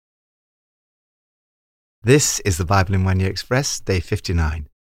This is the Bible in 1 Year Express, day 59.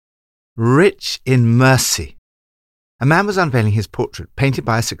 Rich in mercy. A man was unveiling his portrait, painted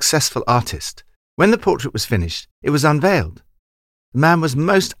by a successful artist. When the portrait was finished, it was unveiled. The man was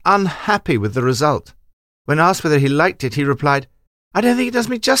most unhappy with the result. When asked whether he liked it, he replied, "I don't think it does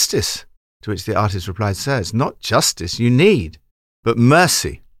me justice." To which the artist replied, "Sir, it's not justice you need, but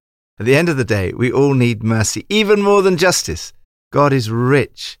mercy." At the end of the day, we all need mercy, even more than justice. God is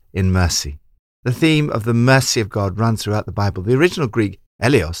rich in mercy. The theme of the mercy of God runs throughout the Bible. The original Greek,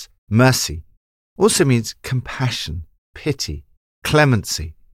 eleos, mercy, also means compassion, pity,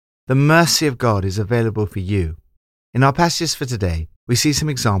 clemency. The mercy of God is available for you. In our passages for today, we see some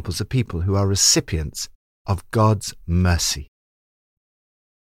examples of people who are recipients of God's mercy.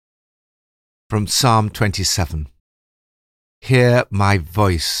 From Psalm 27. Hear my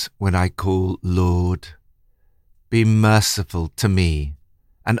voice when I call, Lord. Be merciful to me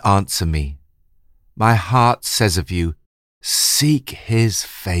and answer me. My heart says of you, seek his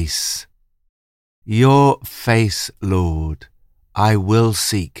face. Your face, Lord, I will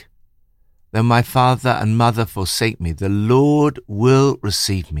seek. Though my father and mother forsake me, the Lord will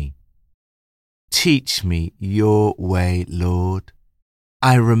receive me. Teach me your way, Lord.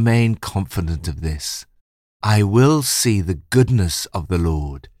 I remain confident of this. I will see the goodness of the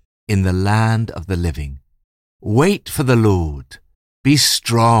Lord in the land of the living. Wait for the Lord. Be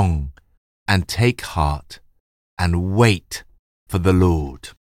strong and take heart and wait for the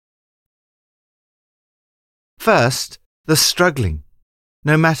Lord. First, the struggling.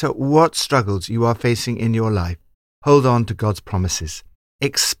 No matter what struggles you are facing in your life, hold on to God's promises.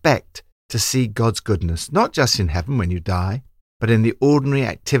 Expect to see God's goodness, not just in heaven when you die, but in the ordinary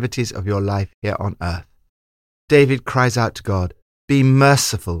activities of your life here on earth. David cries out to God, "Be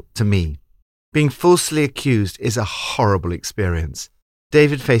merciful to me." Being falsely accused is a horrible experience.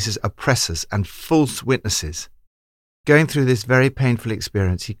 David faces oppressors and false witnesses. Going through this very painful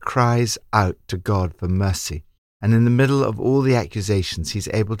experience, he cries out to God for mercy. And in the middle of all the accusations, he's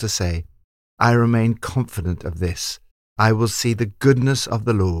able to say, "I remain confident of this. I will see the goodness of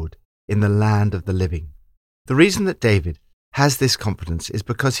the Lord in the land of the living." The reason that David has this confidence is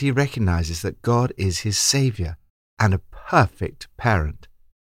because he recognizes that God is his Savior and a perfect parent.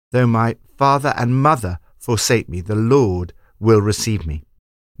 Though my father and mother forsake me, the Lord will receive me.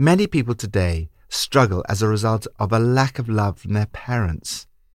 Many people today struggle as a result of a lack of love from their parents.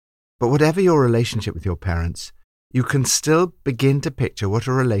 But whatever your relationship with your parents, you can still begin to picture what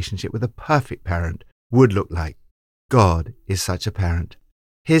a relationship with a perfect parent would look like. God is such a parent.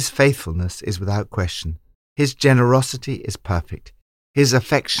 His faithfulness is without question. His generosity is perfect. His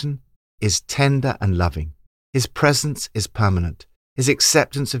affection is tender and loving. His presence is permanent. His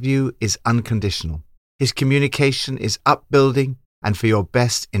acceptance of you is unconditional. His communication is upbuilding and for your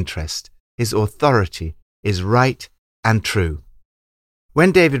best interest. His authority is right and true.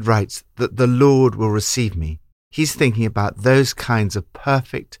 When David writes that the Lord will receive me, he's thinking about those kinds of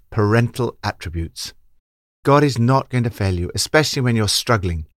perfect parental attributes. God is not going to fail you, especially when you're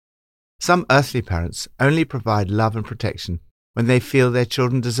struggling. Some earthly parents only provide love and protection when they feel their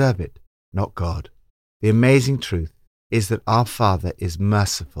children deserve it, not God. The amazing truth is that our Father is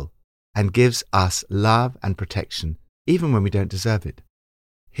merciful and gives us love and protection even when we don't deserve it.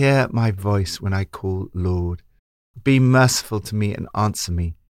 Hear my voice when I call, Lord. Be merciful to me and answer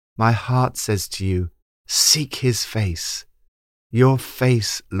me. My heart says to you, seek his face. Your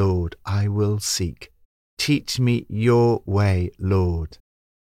face, Lord, I will seek. Teach me your way, Lord.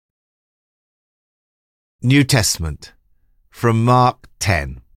 New Testament, from Mark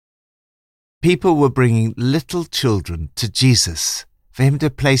 10. People were bringing little children to Jesus for him to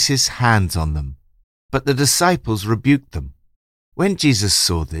place his hands on them, but the disciples rebuked them. When Jesus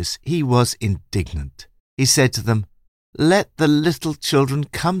saw this, he was indignant. He said to them, "Let the little children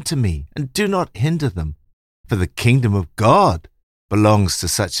come to me, and do not hinder them, for the kingdom of God belongs to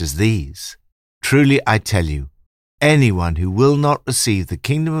such as these. Truly I tell you, anyone who will not receive the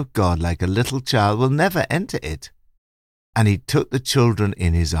kingdom of God like a little child will never enter it." And he took the children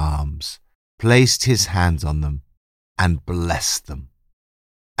in his arms, placed his hands on them, and blessed them.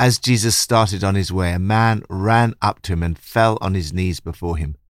 As Jesus started on his way, a man ran up to him and fell on his knees before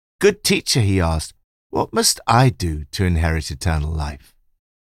him. "Good teacher," he asked, "what must I do to inherit eternal life?"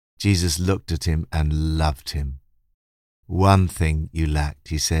 Jesus looked at him and loved him. "One thing you lacked,"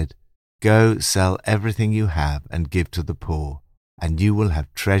 he said. "Go sell everything you have and give to the poor, and you will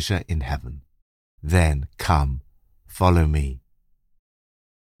have treasure in heaven. Then come, follow me."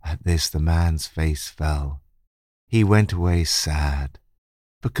 At this the man's face fell. He went away sad,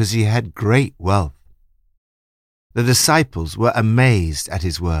 because he had great wealth. The disciples were amazed at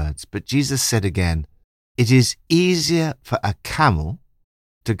his words, but Jesus said again, It is easier for a camel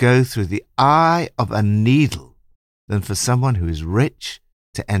to go through the eye of a needle than for someone who is rich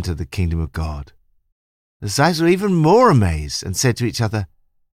to enter the kingdom of God. The disciples were even more amazed and said to each other,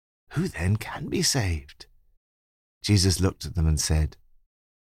 "Who then can be saved?" Jesus looked at them and said,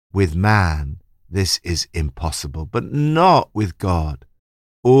 "With man this is impossible, but not with God.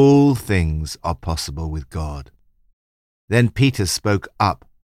 All things are possible with God." Then Peter spoke up,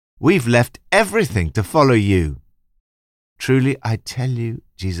 "We've left everything to follow you." "Truly I tell you,"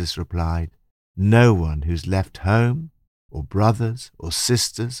 Jesus replied, "no one who's left home, or brothers, or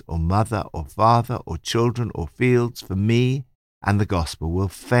sisters, or mother, or father, or children, or fields for me and the gospel will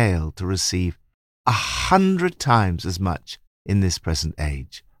fail to receive 100 times as much in this present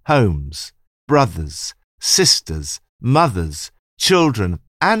age. Homes, brothers, sisters, mothers, children,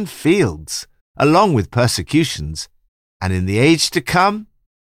 and fields, along with persecutions, and in the age to come,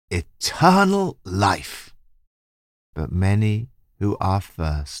 eternal life. But many who are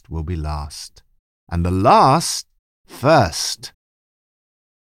first will be last, and the last first.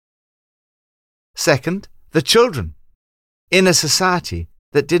 Second, the children. In a society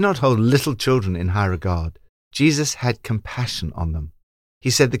that did not hold little children in high regard, Jesus had compassion on them. He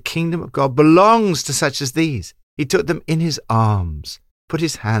said the kingdom of God belongs to such as these. He took them in his arms, put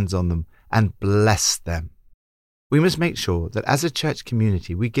his hands on them, and blessed them. We must make sure that as a church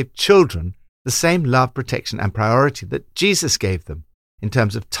community we give children the same love, protection, and priority that Jesus gave them in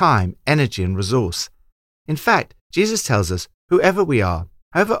terms of time, energy, and resource. In fact, Jesus tells us whoever we are,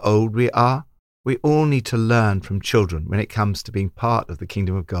 however old we are, we all need to learn from children when it comes to being part of the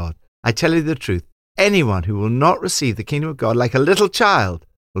kingdom of God. I tell you the truth, anyone who will not receive the kingdom of God like a little child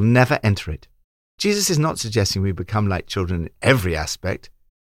will never enter it. Jesus is not suggesting we become like children in every aspect.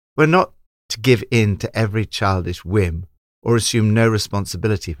 We're not to give in to every childish whim or assume no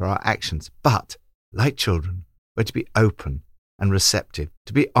responsibility for our actions, but, like children, we're to be open and receptive,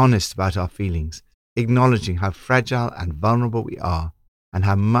 to be honest about our feelings, acknowledging how fragile and vulnerable we are and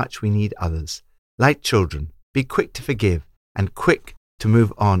how much we need others. Like children, be quick to forgive and quick to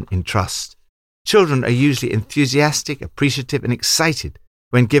move on in trust. Children are usually enthusiastic, appreciative, and excited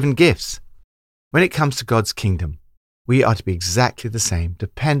when given gifts. When it comes to God's kingdom, we are to be exactly the same,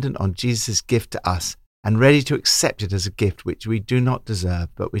 dependent on Jesus' gift to us and ready to accept it as a gift which we do not deserve,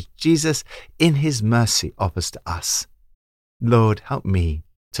 but which Jesus, in his mercy, offers to us. Lord, help me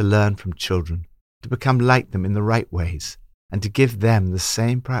to learn from children, to become like them in the right ways, and to give them the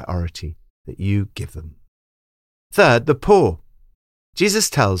same priority that you give them. Third, the poor. Jesus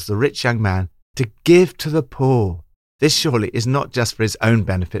tells the rich young man to give to the poor. This surely is not just for his own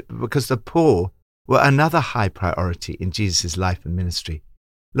benefit, but because the poor were another high priority in Jesus' life and ministry.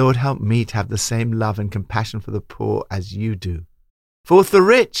 Lord, help me to have the same love and compassion for the poor as you do. Fourth, the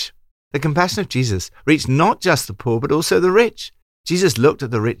rich. The compassion of Jesus reached not just the poor, but also the rich. Jesus looked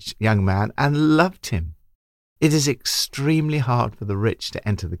at the rich young man and loved him. It is extremely hard for the rich to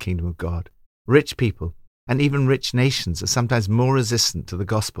enter the kingdom of God. Rich people, and even rich nations, are sometimes more resistant to the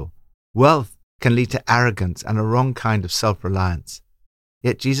gospel. Wealth can lead to arrogance and a wrong kind of self-reliance.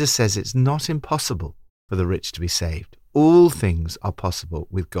 Yet Jesus says it's not impossible for the rich to be saved. All things are possible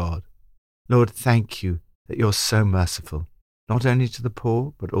with God. Lord, thank you that you're so merciful, not only to the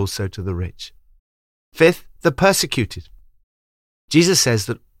poor, but also to the rich. Fifth, the persecuted. Jesus says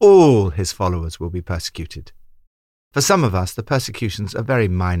that all his followers will be persecuted. For some of us, the persecutions are very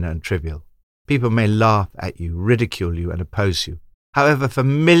minor and trivial. People may laugh at you, ridicule you, and oppose you. However, for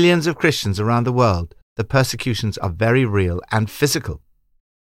millions of Christians around the world, the persecutions are very real and physical.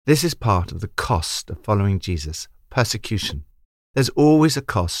 This is part of the cost of following Jesus, persecution. There's always a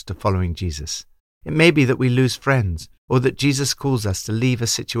cost to following Jesus. It may be that we lose friends, or that Jesus calls us to leave a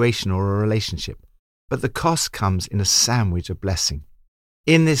situation or a relationship. But the cost comes in a sandwich of blessing.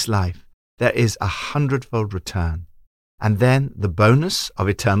 In this life, there is 100-fold return, and then the bonus of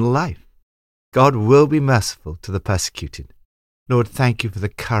eternal life. God will be merciful to the persecuted. Lord, thank you for the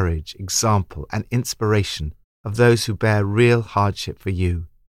courage, example, and inspiration of those who bear real hardship for you.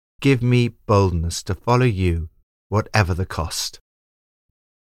 Give me boldness to follow you, whatever the cost.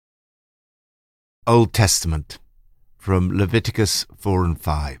 Old Testament, from Leviticus 4 and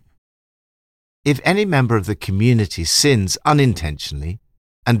 5. If any member of the community sins unintentionally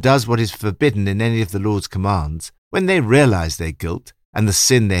and does what is forbidden in any of the Lord's commands, when they realize their guilt and the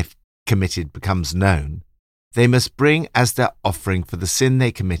sin they've committed becomes known, they must bring as their offering for the sin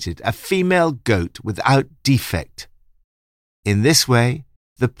they committed a female goat without defect. In this way,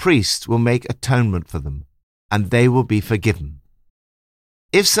 the priest will make atonement for them, and they will be forgiven.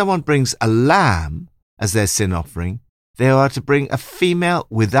 If someone brings a lamb as their sin offering, they are to bring a female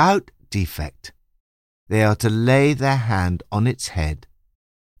without defect. they are to lay their hand on its head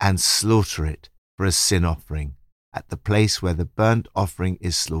and slaughter it for a sin offering at the place where the burnt offering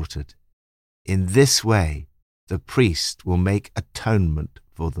is slaughtered. In this way, the priest will make atonement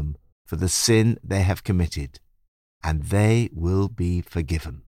for them for the sin they have committed, and they will be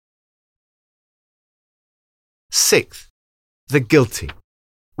forgiven. Sixth, the guilty.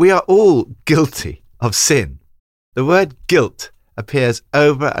 We are all guilty of sin. The word guilt appears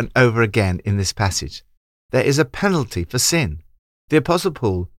over and over again in this passage. There is a penalty for sin. The Apostle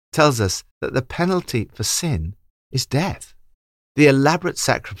Paul tells us that the penalty for sin is death. The elaborate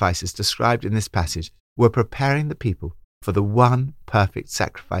sacrifices described in this passage were preparing the people for the one perfect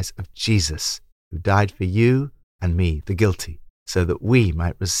sacrifice of Jesus, who died for you and me, the guilty, so that we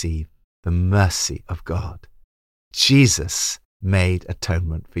might receive the mercy of God. Jesus made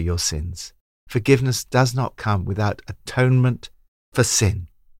atonement for your sins. Forgiveness does not come without atonement for sin.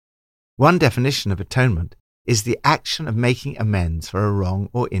 One definition of atonement is the action of making amends for a wrong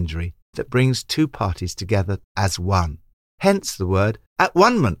or injury that brings two parties together as one. Hence the word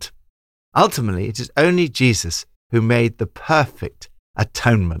at-one-ment. Ultimately, it is only Jesus who made the perfect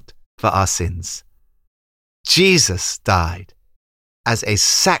atonement for our sins. Jesus died as a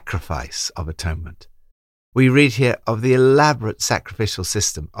sacrifice of atonement. We read here of the elaborate sacrificial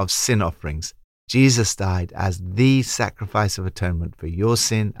system of sin offerings. Jesus died as the sacrifice of atonement for your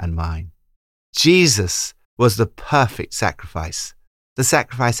sin and mine. Jesus was the perfect sacrifice. The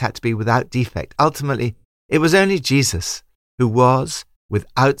sacrifice had to be without defect. Ultimately, it was only Jesus who was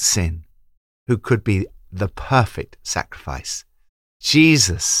without sin, who could be the perfect sacrifice.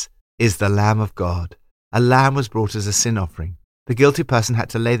 Jesus is the Lamb of God. A lamb was brought as a sin offering. The guilty person had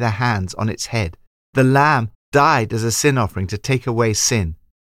to lay their hands on its head. The lamb died as a sin offering to take away sin.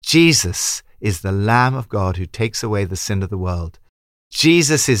 Jesus is the Lamb of God who takes away the sin of the world.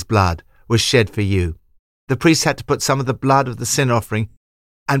 Jesus' blood was shed for you. The priest had to put some of the blood of the sin offering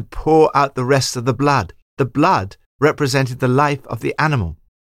and pour out the rest of the blood. The blood represented the life of the animal.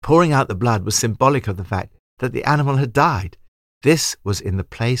 Pouring out the blood was symbolic of the fact that the animal had died. This was in the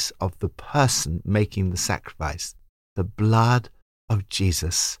place of the person making the sacrifice. The blood of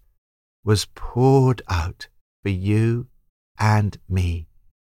Jesus was poured out for you and me.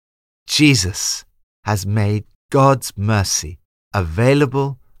 Jesus has made God's mercy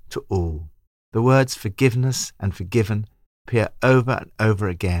available to all. The words forgiveness and forgiven appear over and over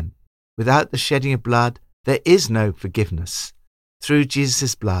again. Without the shedding of blood, there is no forgiveness. Through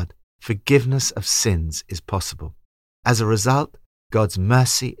Jesus' blood, forgiveness of sins is possible. As a result, God's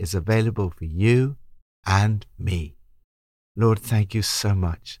mercy is available for you and me. Lord, thank you so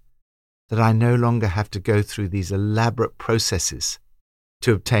much that I no longer have to go through these elaborate processes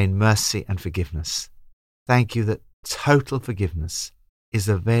to obtain mercy and forgiveness. Thank you that total forgiveness is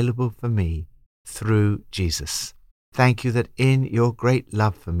available for me through Jesus. Thank you that in your great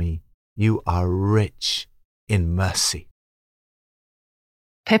love for me, you are rich in mercy.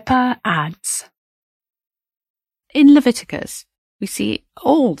 Pippa adds, in Leviticus, we see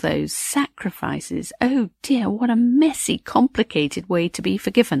all those sacrifices. Oh dear, what a messy, complicated way to be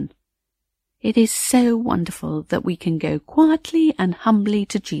forgiven. It is so wonderful that we can go quietly and humbly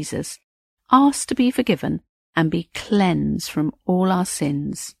to Jesus, ask to be forgiven, and be cleansed from all our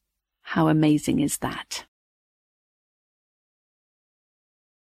sins. How amazing is that?